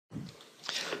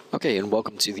Okay, and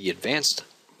welcome to the Advanced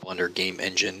Blender Game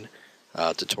Engine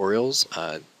tutorials.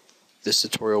 This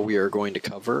tutorial we are going to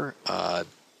cover, I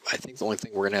think the only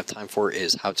thing we're going to have time for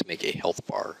is how to make a health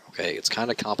bar. Okay, it's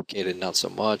kind of complicated, not so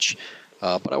much,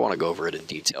 but I want to go over it in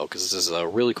detail because this is a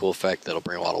really cool effect that'll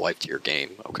bring a lot of life to your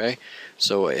game. Okay,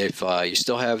 so if you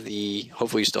still have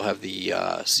hopefully you still have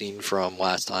the scene from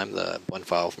last time, the blend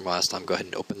file from last time, go ahead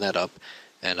and open that up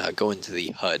and go into the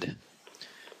HUD.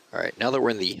 Alright, now that we're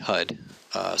in the HUD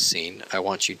scene, I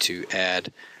want you to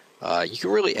add, you can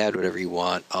really add whatever you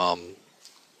want.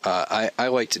 I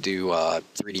like to do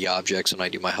 3D objects when I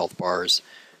do my health bars,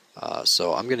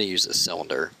 so I'm going to use a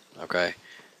cylinder, okay?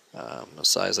 I'm going to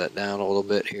size that down a little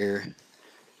bit here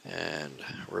and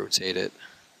rotate it.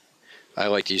 I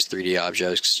like to use 3D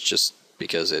objects just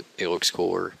because it looks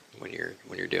cooler when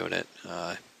you're doing it.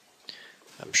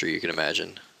 I'm sure you can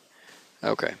imagine.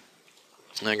 Okay.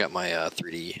 I got my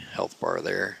 3D health bar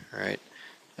there, right?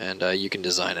 And you can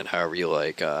design it however you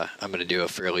like. I'm going to do a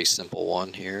fairly simple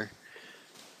one here.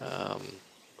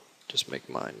 Just make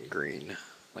mine green,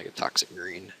 like a toxic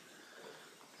green.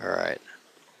 Alright.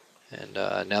 And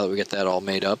now that we get that all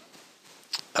made up,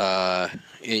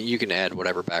 you can add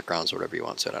whatever backgrounds, whatever you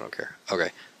want to it, I don't care. Okay.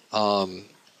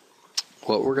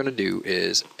 What we're going to do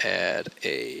is add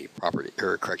a property,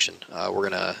 or correction. We're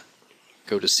going to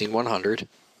go to scene 100.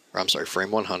 Or I'm sorry,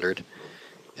 frame 100,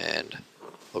 and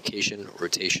location,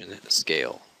 rotation,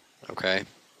 scale. Okay.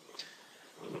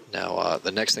 Now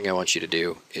the next thing I want you to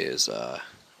do is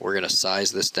we're going to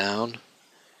size this down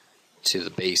to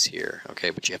the base here. Okay,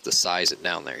 but you have to size it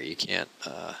down there. You can't.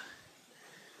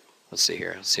 Let's see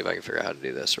here. Let's see if I can figure out how to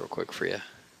do this real quick for you.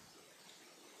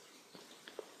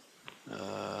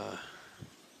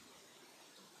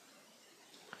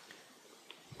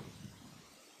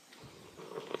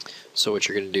 So what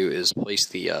you're going to do is place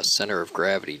the center of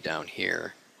gravity down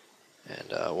here,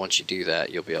 and once you do that,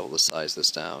 you'll be able to size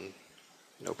this down,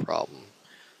 no problem.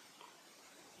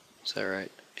 Is that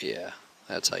right? Yeah,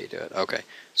 that's how you do it. Okay,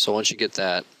 so once you get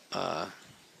that, go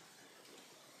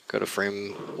to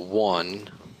frame 1,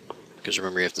 because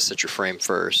remember you have to set your frame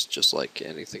first, just like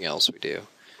anything else we do,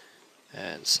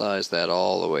 and size that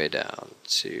all the way down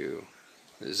to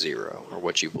 0, or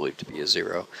what you believe to be a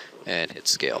 0, and hit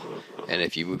scale. And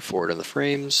if you move forward in the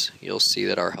frames, you'll see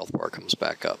that our health bar comes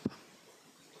back up,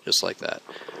 just like that.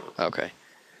 Okay,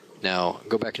 now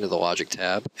go back into the logic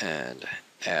tab and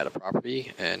add a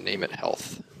property and name it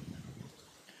health.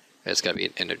 It's got to be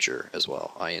an integer as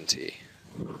well, int.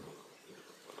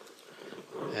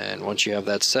 And once you have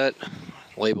that set,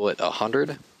 label it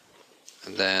 100,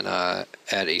 and then add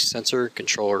a sensor,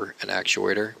 controller, and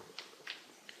actuator.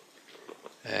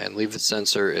 And leave the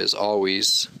sensor as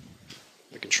always.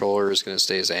 The controller is going to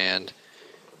stay as and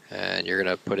you're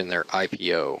going to put in there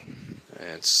IPO.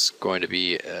 And it's going to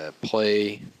be a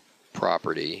play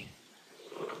property.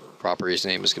 Property's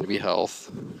name is going to be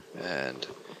health, and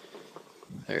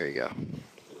there you go.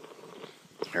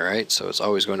 Alright, so it's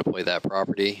always going to play that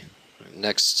property.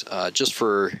 Next, just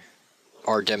for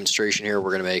our demonstration here,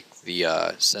 we're going to make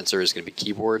the sensor is going to be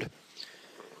keyboard.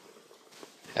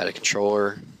 Add a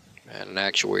controller and an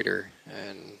actuator,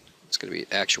 and it's going to be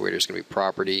actuator is going to be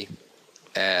property,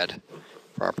 add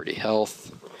property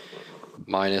health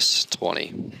minus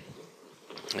 20,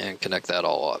 and connect that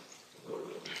all up.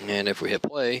 And if we hit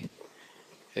play,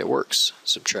 it works,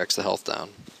 subtracts the health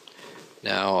down.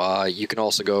 Now you can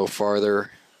also go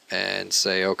farther and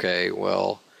say, okay,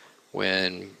 well,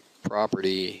 when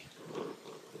property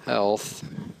health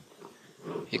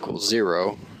equals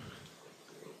 0,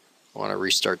 I want to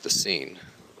restart the scene.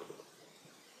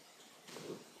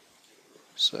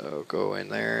 So go in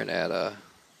there and add a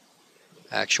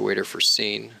actuator for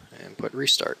scene and put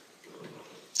restart.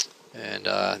 And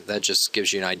that just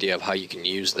gives you an idea of how you can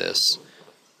use this.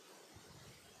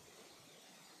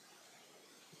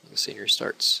 The scene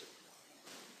restarts.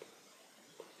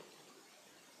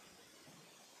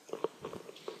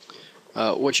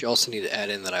 What you also need to add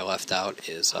in that I left out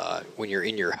is when you're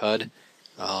in your HUD,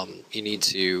 you need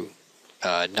to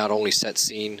not only set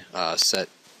scene,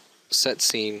 set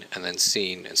scene and then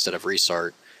scene instead of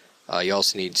restart. You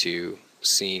also need to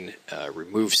scene,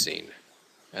 remove scene,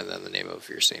 and then the name of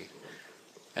your scene.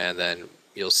 And then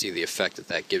you'll see the effect that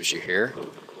that gives you here.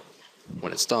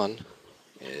 When it's done,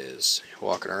 is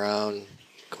walking around,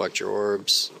 collect your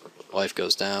orbs, life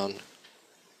goes down,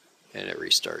 and it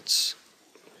restarts.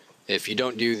 If you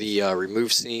don't do the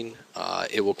remove scene,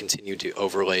 it will continue to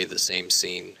overlay the same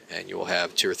scene, and you will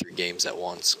have 2 or 3 games at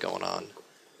once going on.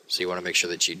 So you want to make sure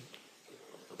that you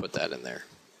put that in there.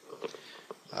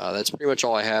 That's pretty much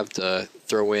all I have to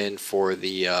throw in for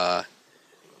the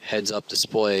heads-up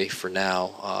display for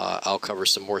now. I'll cover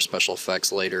some more special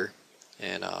effects later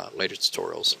in later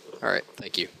tutorials. All right,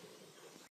 thank you.